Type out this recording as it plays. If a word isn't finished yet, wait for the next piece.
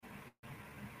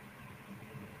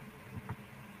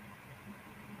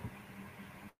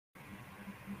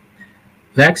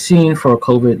Vaccine for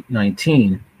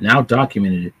COVID-19 now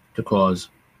documented to cause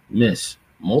MIS,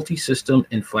 multisystem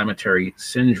inflammatory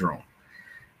syndrome.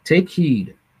 Take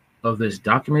heed of this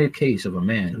documented case of a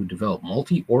man who developed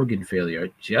multi-organ failure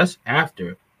just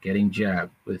after getting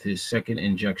jabbed with his second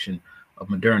injection of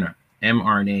Moderna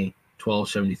mRNA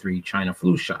 1273 China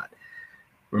flu shot.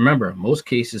 Remember, most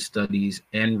cases studies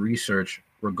and research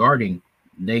regarding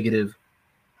negative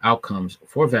outcomes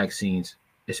for vaccines,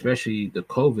 especially the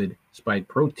COVID spike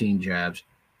protein jabs,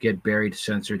 get buried,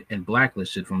 censored, and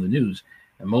blacklisted from the news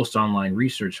and most online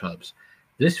research hubs.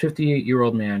 This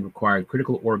 58-year-old man required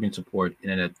critical organ support in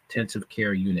an intensive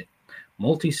care unit.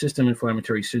 Multisystem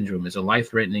inflammatory syndrome is a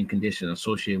life-threatening condition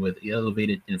associated with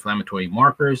elevated inflammatory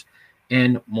markers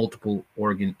and multiple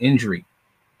organ injury.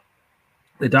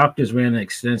 The doctors ran an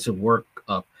extensive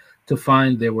workup to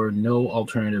find there were no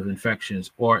alternative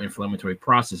infections or inflammatory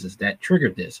processes that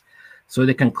triggered this. So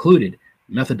they concluded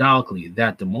methodologically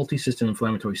that the multisystem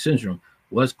inflammatory syndrome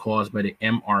was caused by the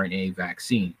mRNA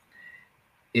vaccine.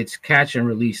 It's catch and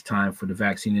release time for the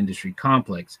vaccine industry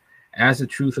complex, as the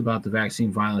truth about the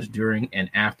vaccine violence during and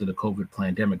after the COVID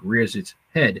pandemic rears its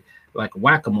head like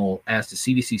whack-a-mole as the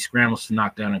CDC scrambles to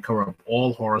knock down and cover up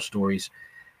all horror stories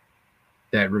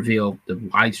that reveal the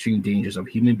widespread dangers of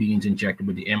human beings injected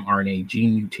with the mRNA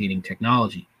gene mutating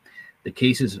technology. The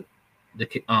cases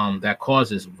that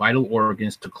causes vital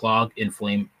organs to clog,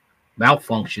 inflame,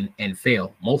 malfunction, and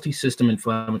fail. Multisystem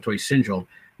inflammatory syndrome,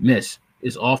 MIS,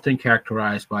 is often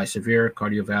characterized by severe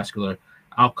cardiovascular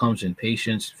outcomes in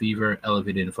patients, fever,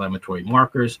 elevated inflammatory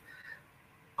markers,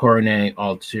 coronary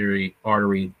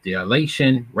artery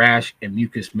dilation, rash, and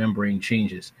mucous membrane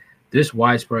changes. This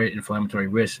widespread inflammatory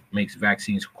risk makes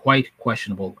vaccines quite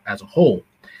questionable as a whole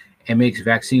and makes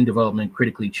vaccine development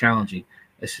critically challenging,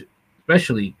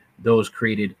 especially those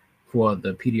created for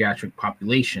the pediatric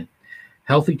population.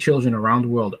 Healthy children around the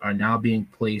world are now being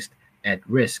placed at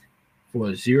risk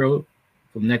for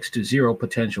from next to zero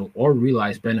potential or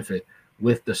realized benefit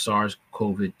with the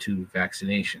SARS-CoV-2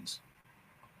 vaccinations.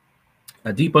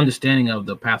 A deep understanding of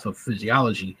the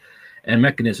pathophysiology and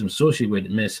mechanisms associated with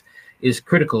MIS is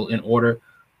critical in order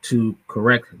to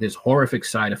correct this horrific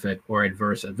side effect or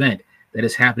adverse event that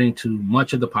is happening to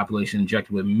much of the population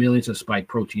injected with millions of spike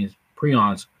proteins,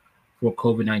 prions, for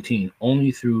COVID-19.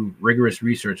 Only through rigorous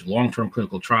research, long-term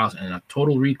clinical trials, and a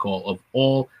total recall of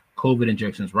all COVID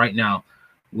injections right now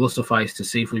will suffice to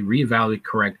safely reevaluate,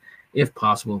 correct, if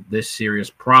possible, this serious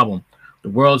problem. The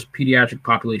world's pediatric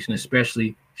population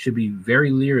especially should be very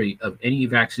leery of any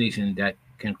vaccination that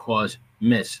can cause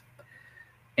MIS.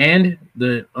 And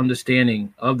the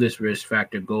understanding of this risk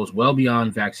factor goes well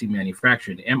beyond vaccine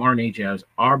manufacturing. mRNA jabs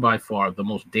are by far the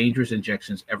most dangerous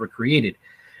injections ever created,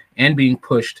 and being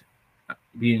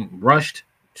rushed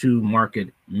to market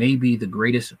may be the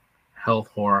greatest health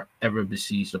horror ever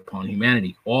besieged upon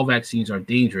humanity. All vaccines are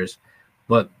dangerous,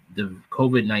 but the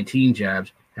COVID-19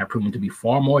 jabs have proven to be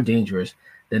far more dangerous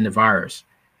than the virus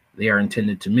they are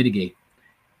intended to mitigate.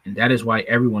 And that is why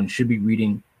everyone should be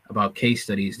reading about case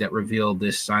studies that reveal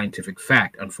this scientific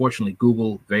fact. Unfortunately,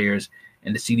 Google, VAERS,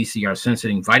 and the CDC are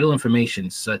censoring vital information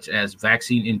such as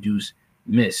vaccine-induced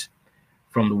MIS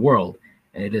from the world,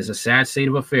 and it is a sad state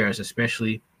of affairs,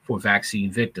 especially for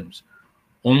vaccine victims.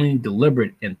 Only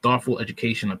deliberate and thoughtful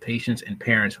education of patients and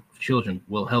parents of children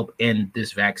will help end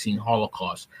this vaccine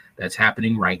holocaust that's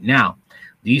happening right now.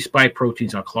 These spike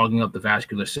proteins are clogging up the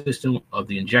vascular system of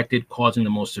the injected, causing the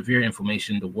most severe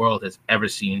inflammation the world has ever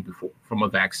seen before from a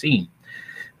vaccine.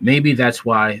 Maybe that's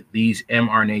why these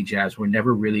mRNA jabs were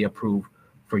never really approved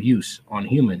for use on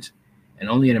humans, and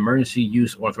only an emergency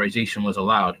use authorization was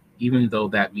allowed, even though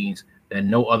that means that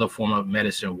no other form of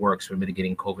medicine works for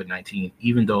mitigating COVID-19,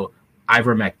 even though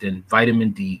ivermectin, vitamin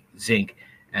D, zinc,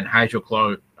 and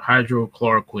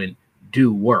hydrochloroquine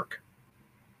do work.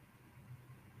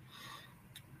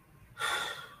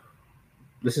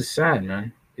 This is sad,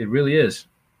 man. It really is.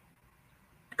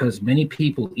 Because many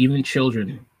people, even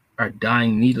children, are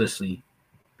dying needlessly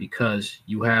because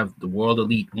you have the world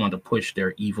elite want to push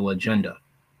their evil agenda.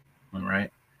 All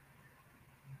right.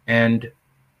 And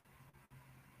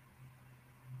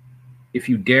if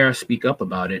you dare speak up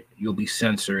about it, you'll be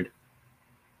censored,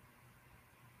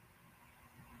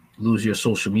 lose your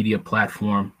social media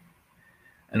platform,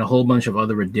 and a whole bunch of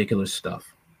other ridiculous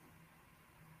stuff.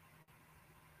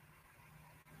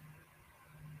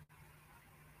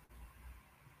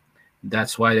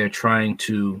 That's why they're trying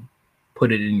to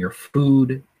put it in your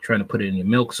food, trying to put it in your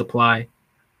milk supply,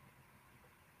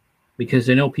 because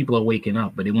they know people are waking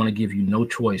up, but they want to give you no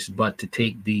choice but to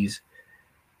take these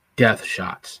death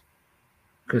shots,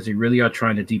 because they really are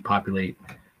trying to depopulate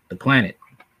the planet.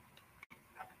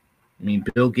 I mean,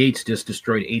 Bill Gates just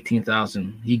destroyed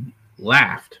 18,000. He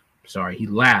laughed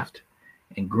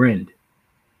and grinned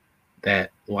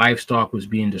that livestock was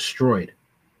being destroyed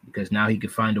because now he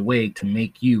could find a way to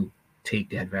make you take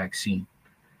that vaccine.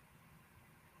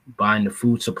 Buying the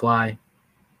food supply,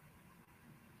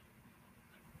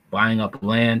 buying up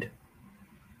land.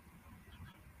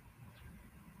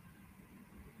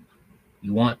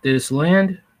 You want this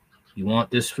land? You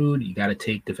want this food? You got to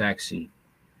take the vaccine.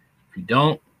 If you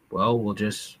don't, well, we'll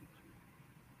just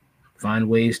find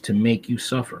ways to make you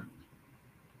suffer.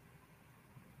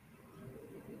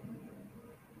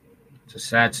 It's a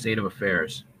sad state of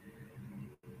affairs.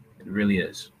 It really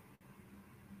is.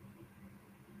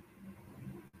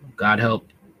 God help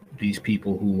these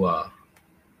people who are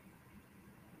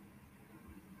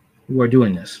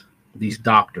doing this, these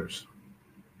doctors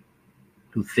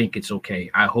who think it's okay.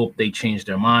 I hope they change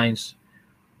their minds,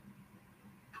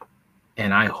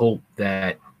 and I hope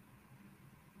they're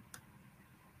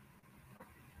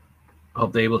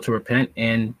able to repent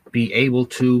and be able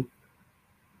to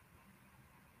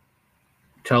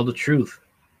tell the truth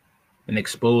and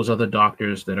expose other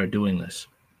doctors that are doing this.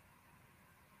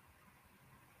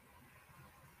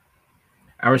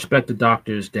 I respect the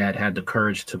doctors that had the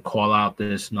courage to call out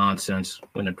this nonsense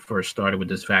when it first started with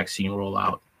this vaccine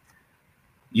rollout.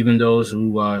 Even those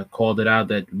who called it out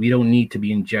that we don't need to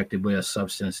be injected with a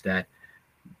substance that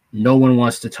no one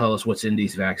wants to tell us what's in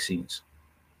these vaccines.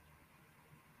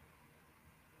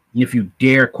 And if you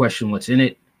dare question what's in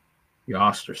it, you're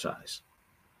ostracized.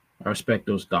 I respect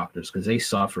those doctors because they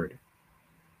suffered.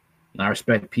 And I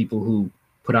respect people who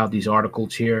put out these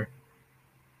articles here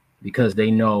because they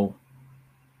know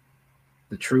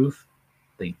the truth.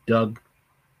 They dug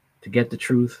to get the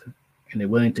truth, and they're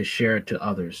willing to share it to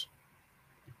others,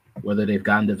 whether they've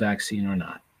gotten the vaccine or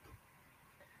not.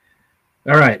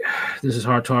 All right, this is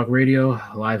Hard Talk Radio,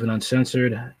 live and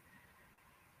uncensored.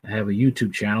 I have a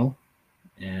YouTube channel,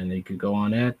 and you can go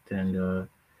on that and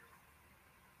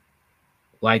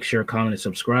like, share, comment, and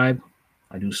subscribe.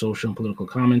 I do social and political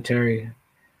commentary,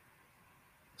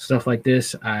 stuff like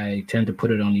this. I tend to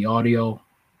put it on the audio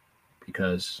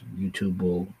because YouTube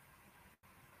will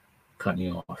cut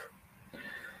me off.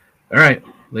 All right,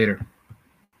 later.